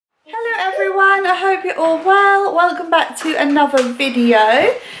I hope you're all well. Welcome back to another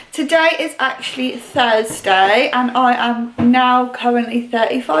video. Today is actually Thursday and I am now currently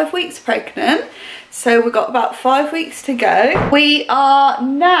 35 weeks pregnant. So we've got about 5 weeks to go. We are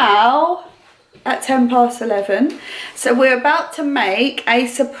now at 11:10. So we're about to make a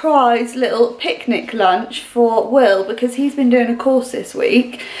surprise little picnic lunch for Will because he's been doing a course this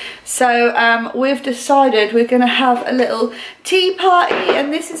week. So we've decided we're going to have a little tea party,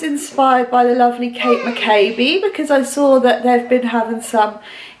 and this is inspired by the lovely Kate McCabe because I saw that they've been having some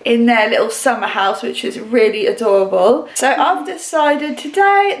in their little summer house, which is really adorable. So I've decided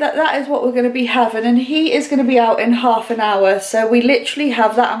today that that is what we're going to be having, and he is going to be out in half an hour, so we literally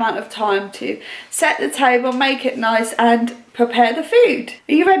have that amount of time to set the table, make it nice and prepare the food.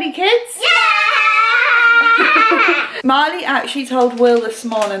 Are you ready, kids? Yeah! Marley actually told Will this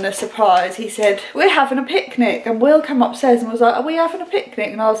morning a surprise. He said, we're having a picnic, and Will came upstairs and was like, are we having a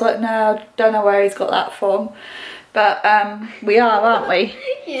picnic? And I was like, no, I don't know where he's got that from. But we are, aren't we?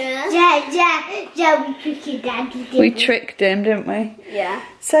 Yeah, we tricked your daddy, didn't we tricked him, didn't we? Yeah.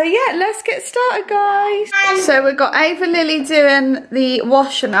 So yeah, let's get started, guys. So we've got Ava Lily doing the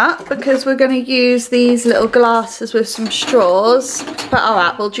washing up because we're going to use these little glasses with some straws, put our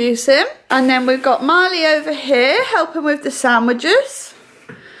apple juice in. And then we've got Marley over here helping with the sandwiches.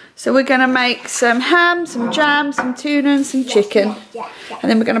 So we're going to make some ham, some jam, some tuna and some chicken. And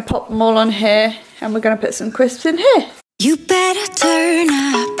then we're going to pop them all on here and we're going to put some crisps in here. You better turn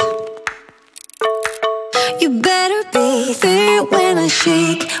up. You better be there when I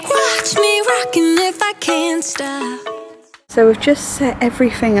shake. Watch me rocking if I can't stop. So we've just set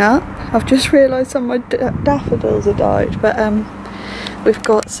everything up. I've just realised some of my daffodils are died, but we've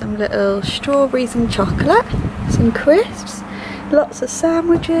got some little strawberries and chocolate, some crisps, lots of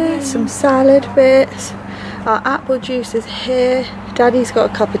sandwiches, some salad bits. Our apple juice is here. Daddy's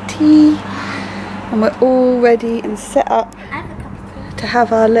got a cup of tea. And we're all ready and set up to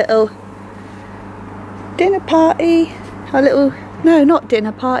have our little dinner party. Our little, no, not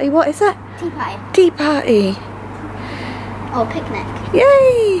dinner party, what is that? Tea party. Tea party. Oh, picnic.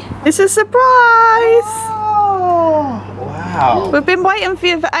 Yay! It's a surprise! Oh, wow. We've been waiting for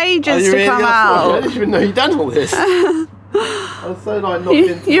you for ages to come out. I didn't even know you'd done all this. I was so like knocked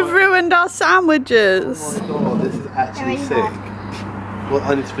into You've ruined our sandwiches. Oh my god, this is actually sick. Well,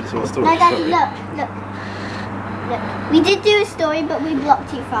 I need to finish my story. No, Daddy, look. We did do a story, but we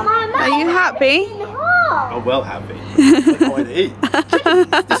blocked you from it. Are you happy? I'm well happy. I can't eat.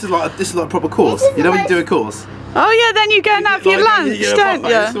 This is like a proper course. You know when you do a course? Oh yeah, then you go and have your lunch, don't you?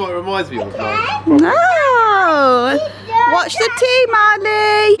 This is what it reminds me of. No! Watch the tea,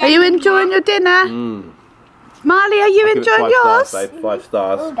 Marley. Are you enjoying your dinner? Marley, are you enjoying yours? Stars, babe. 5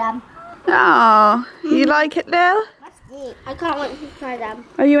 stars. All done. Oh, you like it, Lil? I can't wait to try them.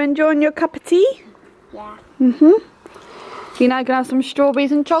 Are you enjoying your cup of tea? Yeah. You now gonna have some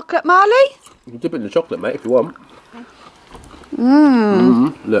strawberries and chocolate, Marley? You can dip it in the chocolate, mate, if you want.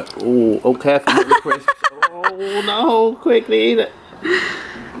 Look, all careful with the crisps. Oh no, quickly eat it.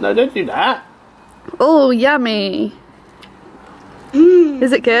 No, don't do that. Oh, yummy.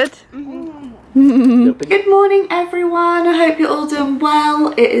 Is it good? Good morning, everyone. I hope you're all doing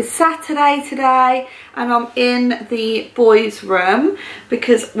well. It is Saturday today and I'm in the boys' room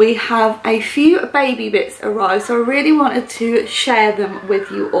because we have a few baby bits arrived, so I really wanted to share them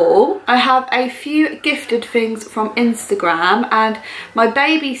with you all. I have a few gifted things from Instagram, and my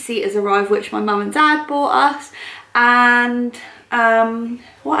baby seat has arrived, which my mum and dad bought us, and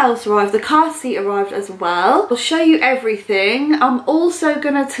what else arrived? The car seat arrived as well. I'll show you everything. I'm also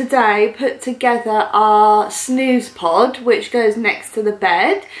gonna today put together our Snuzpod, which goes next to the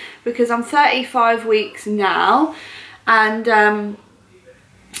bed, because I'm 35 weeks now, and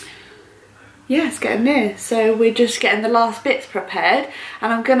yeah, it's getting near, so we're just getting the last bits prepared,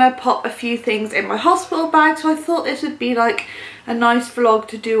 and I'm gonna pop a few things in my hospital bag, so I thought this would be like a nice vlog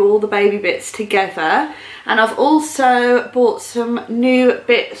to do all the baby bits together. And I've also bought some new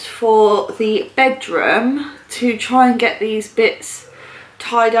bits for the bedroom to try and get these bits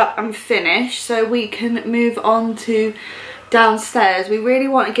tied up and finished so we can move on to downstairs. We really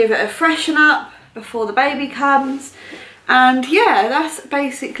want to give it a freshen up before the baby comes. And yeah, that's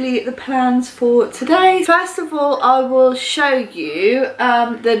basically the plans for today. First of all, I will show you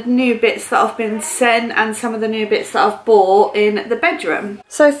the new bits that I've been sent and some of the new bits that I've bought in the bedroom.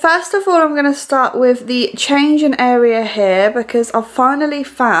 So first of all, I'm going to start with the changing area here because I've finally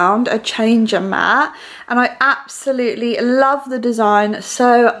found a changer mat and I absolutely love the design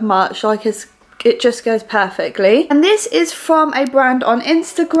so much. Like, it's it just goes perfectly. And this is from a brand on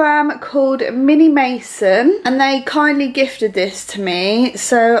Instagram called Mini Mason, and they kindly gifted this to me.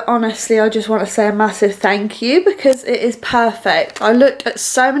 So honestly, I just want to say a massive thank you because it is perfect. I looked at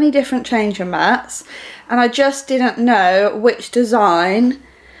so many different changer mats and I just didn't know which design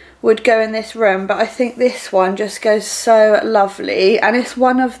would go in this room, but I think this one just goes so lovely, and it's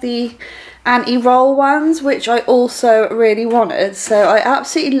one of the anti-roll ones, which I also really wanted, so I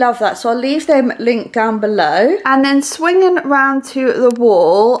absolutely love that. So I'll leave them linked down below. And then swinging around to the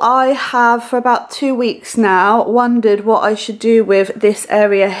wall, I have for about 2 weeks now wondered what I should do with this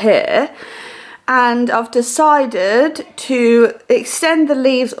area here, and I've decided to extend the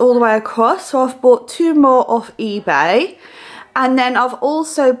leaves all the way across. So I've bought 2 more off eBay, and then I've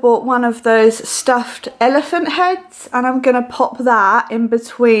also bought one of those stuffed elephant heads, and I'm gonna pop that in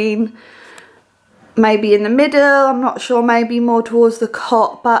between, maybe in the middle, I'm not sure, maybe more towards the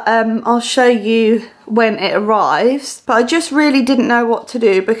cot, but I'll show you when it arrives. But I just really didn't know what to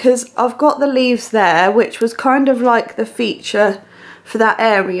do because I've got the leaves there, which was kind of like the feature for that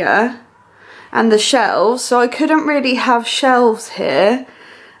area, and the shelves, so I couldn't really have shelves here.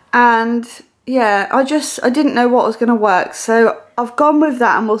 And yeah, I didn't know what was going to work, so I've gone with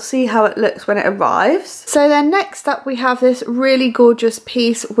that, and we'll see how it looks when it arrives. So then next up we have this really gorgeous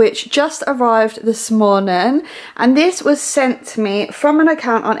piece which just arrived this morning, and this was sent to me from an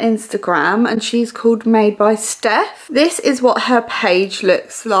account on Instagram, and she's called Made by STEPH. This is what her page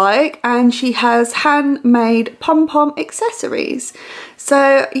looks like, and she has handmade pom-pom accessories.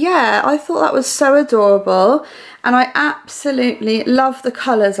 So yeah, I thought that was so adorable, and I absolutely love the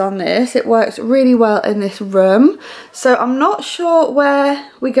colours on this. It works really well in this room. So I'm not sure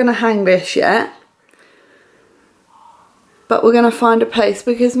where we're going to hang this yet, but we're going to find a place,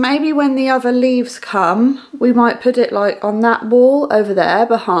 because maybe when the other leaves come, we might put it like on that wall over there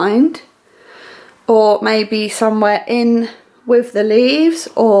behind, or maybe somewhere in with the leaves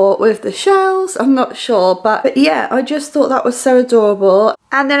or with the shells, I'm not sure, but yeah, I just thought that was so adorable.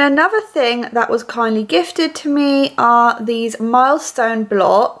 And then another thing that was kindly gifted to me are these milestone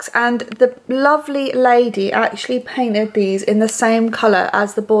blocks, and the lovely lady actually painted these in the same colour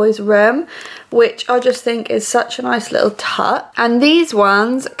as the boys' room, which I just think is such a nice little touch. And these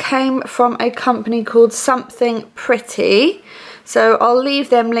ones came from a company called Something Pretty, so I'll leave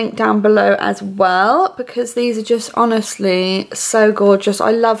them linked down below as well, because these are just honestly so gorgeous.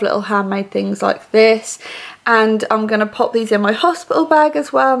 I love little handmade things like this, and I'm going to pop these in my hospital bag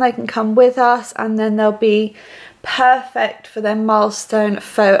as well, and they can come with us, and then they'll be perfect for their milestone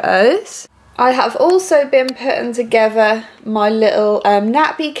photos. I have also been putting together my little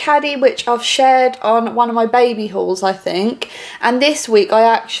nappy caddy, which I've shared on one of my baby hauls, I think. And this week I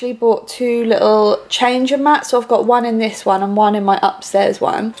actually bought 2 little changer mats, so I've got one in this one and one in my upstairs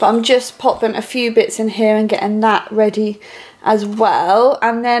one. But I'm just popping a few bits in here and getting that ready as well.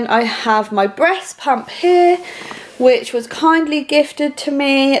 And then I have my breast pump here, which was kindly gifted to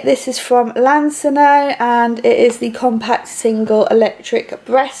me. This is from LANSINOH, and it is the compact single electric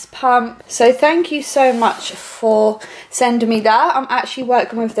breast pump. So thank you so much for sending me that. I'm actually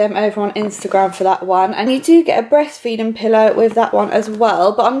working with them over on Instagram for that one, and you do get a breastfeeding pillow with that one as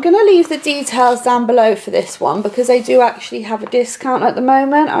well. But I'm going to leave the details down below for this one, because they do actually have a discount at the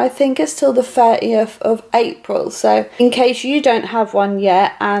moment. I think it's till the 30th of April, so in case you don't have one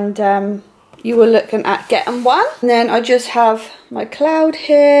yet and you were looking at getting one. And then I just have my cloud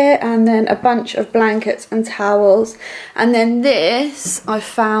here, and then a bunch of blankets and towels. And then this I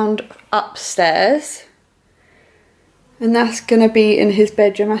found upstairs, and that's gonna be in his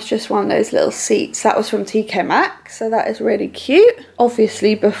bedroom. That's just one of those little seats. That was from TK Maxx, so that is really cute.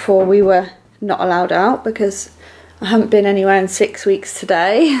 Obviously before we were not allowed out, because I haven't been anywhere in 6 weeks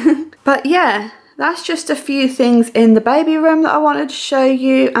today. But yeah, that's just a few things in the baby room that I wanted to show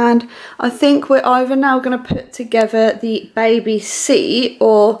you, and I think we're either now going to put together the baby seat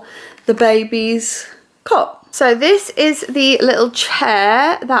or the baby's cot. So this is the little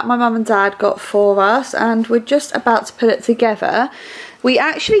chair that my mum and dad got for us, and we're just about to put it together. We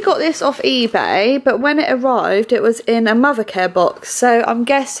actually got this off eBay, but when it arrived it was in a Mothercare box, so I'm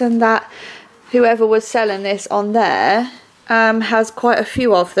guessing that whoever was selling this on there has quite a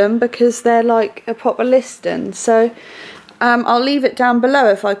few of them, because they're like a proper listing. So I'll leave it down below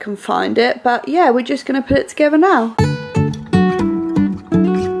if I can find it, but yeah, we're just going to put it together now.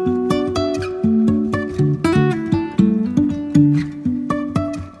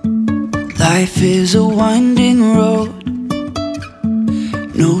 Life is a winding road,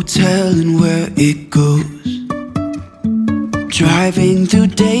 no telling where it goes. Driving through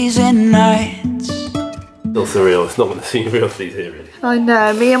days and nights, Still surreal. It's not going to seem real for these here, really. I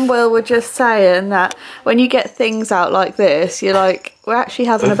know. Me and Will were just saying that when you get things out like this, you're like, we're actually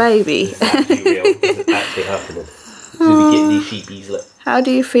having a baby. This is actually real. This is actually happening. We'll be getting these sheepies. Look. How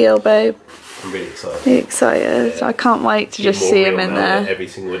do you feel, babe? I'm really excited. Are you excited? Yeah. I can't wait to just see him in there. Every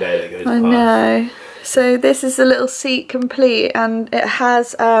single day that goes past. I know. So this is the little seat complete, and it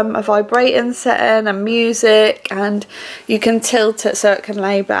has a vibrating setting and music, and you can tilt it so it can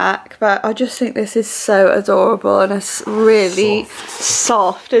lay back. But I just think this is so adorable, and it's really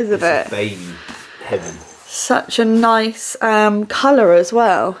soft, isn't it? Baby heaven. Such a nice colour as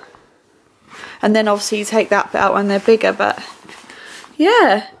well. And then obviously you take that bit out when they're bigger, but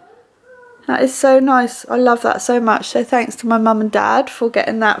yeah. That is so nice. I love that so much. So thanks to my mum and dad for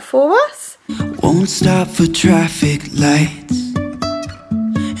getting that for us. Won't stop for traffic lights.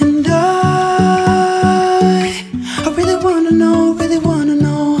 And I really wanna know, really wanna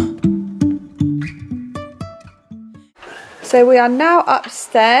know. So we are now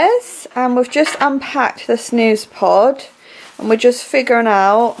upstairs and we've just unpacked the Snuzpod and we're just figuring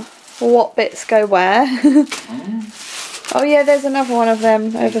out what bits go where. Oh yeah, there's another one of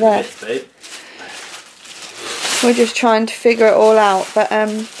them over there. We're just trying to figure it all out, but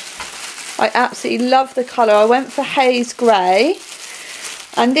I absolutely love the colour. I went for haze grey,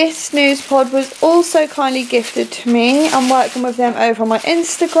 and this Snuzpod was also kindly gifted to me. I'm working with them over on my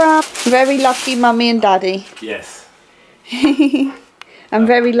Instagram. Very lucky mummy and daddy. Yes. And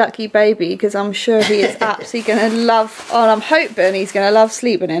very lucky baby, because I'm sure he is absolutely going to love, and I'm hoping he's going to love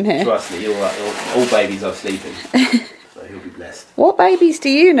sleeping in here. Trust me, all babies are sleeping. So he'll be blessed. What babies do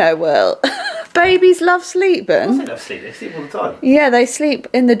you know, Will? Babies love sleeping. They love sleep. They sleep all the time. Yeah, they sleep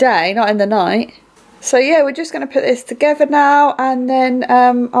in the day, not in the night. So yeah, we're just going to put this together now, and then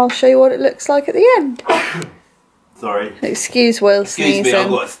I'll show you what it looks like at the end. Sorry. Excuse Will sneezing. Excuse me, I've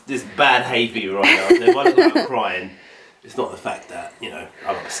got this bad hay fever right now. If I look like I'm crying, it's not the fact that, you know,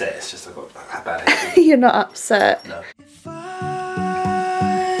 I'm upset. It's just I've got a bad hay fever. You're not upset. No. If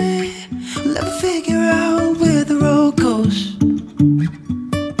I'll ever figure out where the road goes,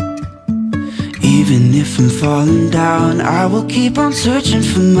 even if I'm falling down, I will keep on searching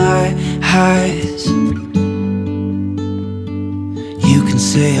for my highs. You can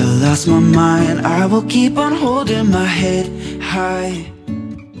say I lost my mind, I will keep on holding my head high.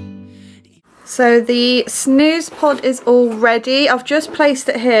 So the Snuzpod is all ready. I've just placed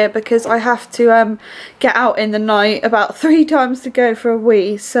it here because I have to get out in the night about 3 times to go for a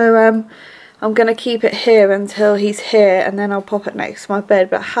wee. So I'm going to keep it here until he's here, and then I'll pop it next to my bed.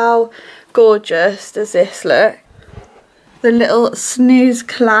 But how gorgeous does this look? The little snooze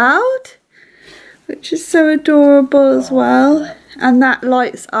cloud, which is so adorable as well. And that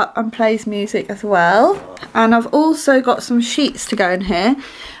lights up and plays music as well. And I've also got some sheets to go in here,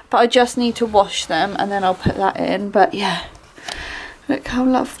 but I just need to wash them and then I'll put that in. But yeah, look how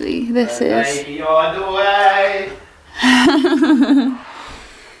lovely this is.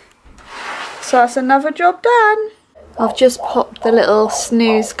 So that's another job done. I've just popped the little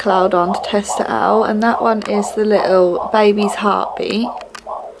snooze cloud on to test it out, and that one is the little baby's heartbeat.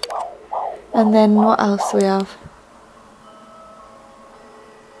 And then what else do we have?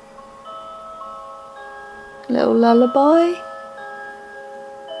 Little lullaby.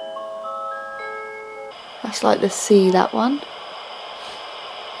 That's like the sea, that one.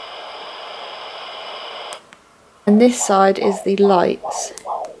 And this side is the lights.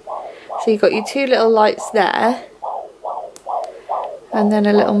 So you've got your 2 little lights there, and then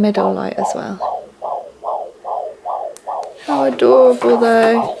a little middle light as well. How adorable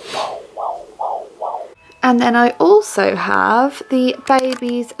though. And then I also have the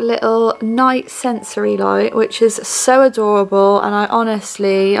baby's little night sensory light, which is so adorable, and I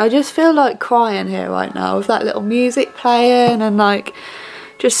just feel like crying here right now with that little music playing and like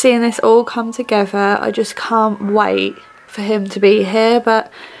just seeing this all come together. I just can't wait for him to be here.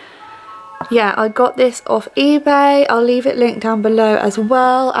 But yeah, I got this off eBay. I'll leave it linked down below as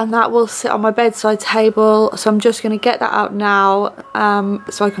well, and that will sit on my bedside table. So I'm just going to get that out now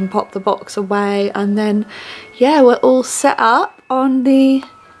so I can pop the box away, and then yeah, we're all set up on the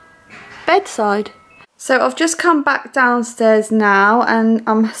bedside. So I've just come back downstairs now, and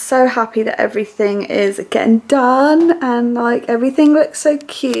I'm so happy that everything is getting done, and like everything looks so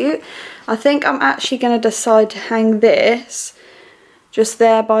cute. I think I'm actually going to decide to hang this just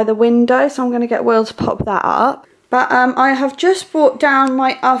there by the window, so I'm going to get Will to pop that up. But I have just brought down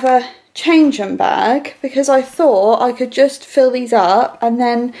my other changing bag because I thought I could just fill these up and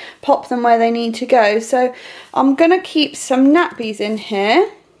then pop them where they need to go. So I'm going to keep some nappies in here,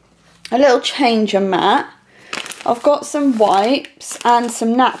 a little changing mat, I've got some wipes and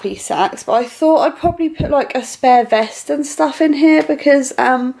some nappy sacks, but I thought I'd probably put like a spare vest and stuff in here because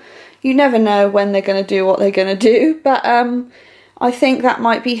you never know when they're going to do what they're going to do, but I think that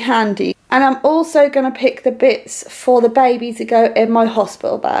might be handy. And I'm also going to pick the bits for the baby to go in my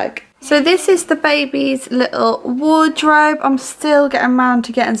hospital bag. So this is the baby's little wardrobe. I'm still getting around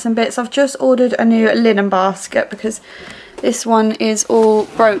to getting some bits. I've just ordered a new linen basket because this one is all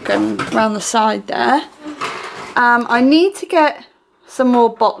broken around the side there. I need to get some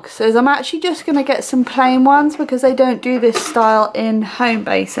more boxes. I'm actually just going to get some plain ones because they don't do this style in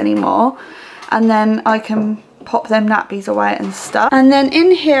Homebase anymore. And then I can pop them nappies away and stuff. And then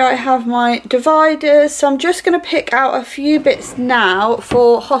in here I have my dividers, so I'm just going to pick out a few bits now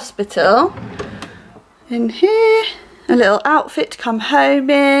for hospital. In here, a little outfit to come home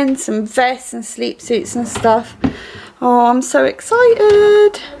in, some vests and sleep suits and stuff. Oh, I'm so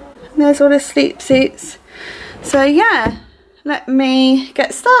excited. And there's all the sleep suits. So yeah, let me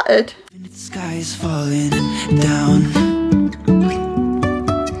get started. The sky is falling down.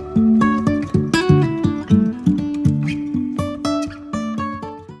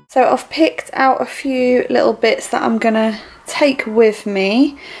 So I've picked out a few little bits that I'm gonna take with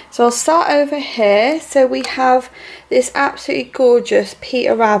me. So I'll start over here. So we have this absolutely gorgeous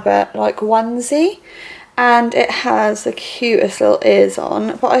Peter Rabbit like onesie, and it has the cutest little ears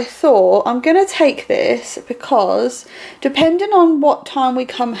on. But I thought I'm gonna take this because depending on what time we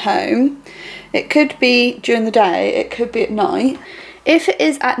come home, it could be during the day, it could be at night. If it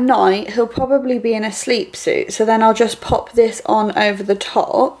is at night, he'll probably be in a sleep suit, so then I'll just pop this on over the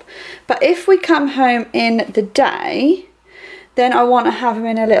top. But if we come home in the day, then I want to have him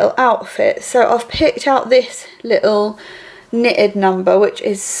in a little outfit. So I've picked out this little knitted number, which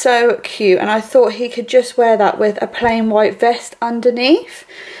is so cute, and I thought he could just wear that with a plain white vest underneath.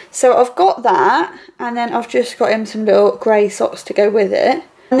 So I've got that, and then I've just got him some little grey socks to go with it.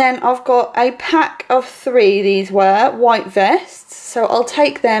 And then I've got a pack of 3, these were, white vests. So I'll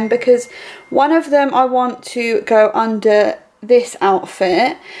take them because one of them I want to go under this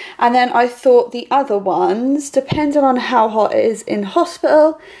outfit. And then I thought the other ones, depending on how hot it is in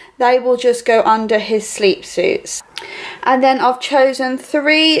hospital, they will just go under his sleep suits. And then I've chosen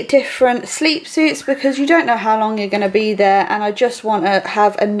 3 different sleep suits because you don't know how long you're going to be there, and I just want to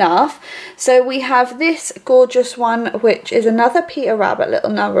have enough. So we have this gorgeous one, which is another Peter Rabbit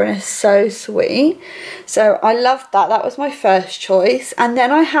little number, and it's so sweet. So I loved that. That was my first choice. And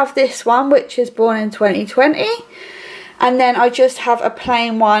then I have this one, which is born in 2020. And then I just have a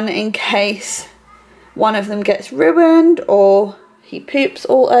plain one in case one of them gets ruined or he poops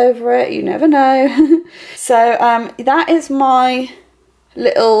all over it, you never know. So that is my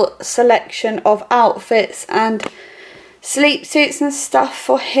little selection of outfits and sleep suits and stuff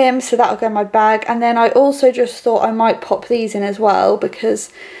for him, so that'll go in my bag. And then I also just thought I might pop these in as well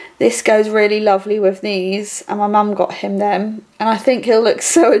because this goes really lovely with these, and my mum got him them, and I think he'll look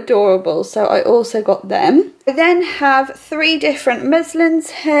so adorable, so I also got them. I then have 3 different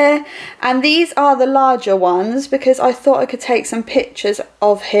muslins here, and these are the larger ones because I thought I could take some pictures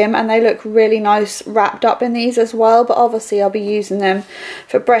of him, and they look really nice wrapped up in these as well, but obviously I'll be using them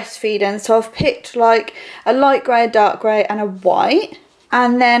for breastfeeding. So I've picked like a light grey, a dark grey and a white.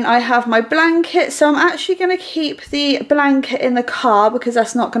 And then I have my blanket, so I'm actually going to keep the blanket in the car because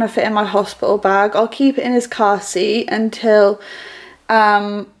that's not going to fit in my hospital bag. I'll keep it in his car seat until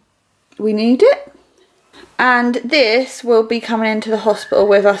we need it. And this will be coming into the hospital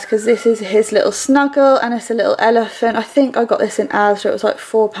with us because this is his little snuggle, and it's a little elephant. I think I got this in Asda, it was like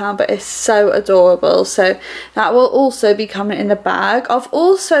 £4, but it's so adorable. So that will also be coming in the bag. I've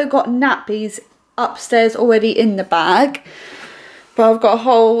also got nappies upstairs already in the bag, but I've got a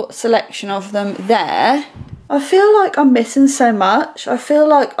whole selection of them there. I feel like I'm missing so much. I feel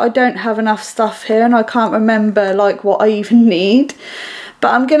like I don't have enough stuff here, and I can't remember like what I even need.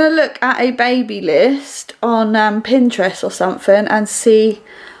 But I'm going to look at a baby list on Pinterest or something and see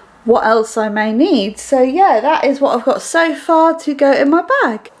what else I may need. So yeah, that is what I've got so far to go in my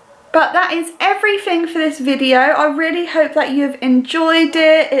bag. But that is everything for this video. I really hope that you've enjoyed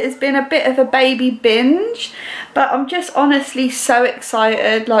it. It has been a bit of a baby binge, but I'm just honestly so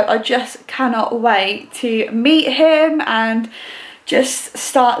excited. Like, I just cannot wait to meet him and just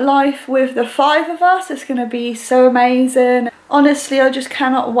start life with the 5 of us. It's going to be so amazing. Honestly, I just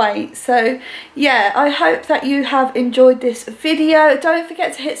cannot wait. So yeah, I hope that you have enjoyed this video. Don't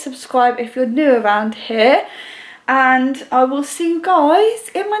forget to hit subscribe if you're new around here. And I will see you guys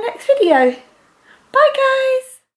in my next video. Bye guys!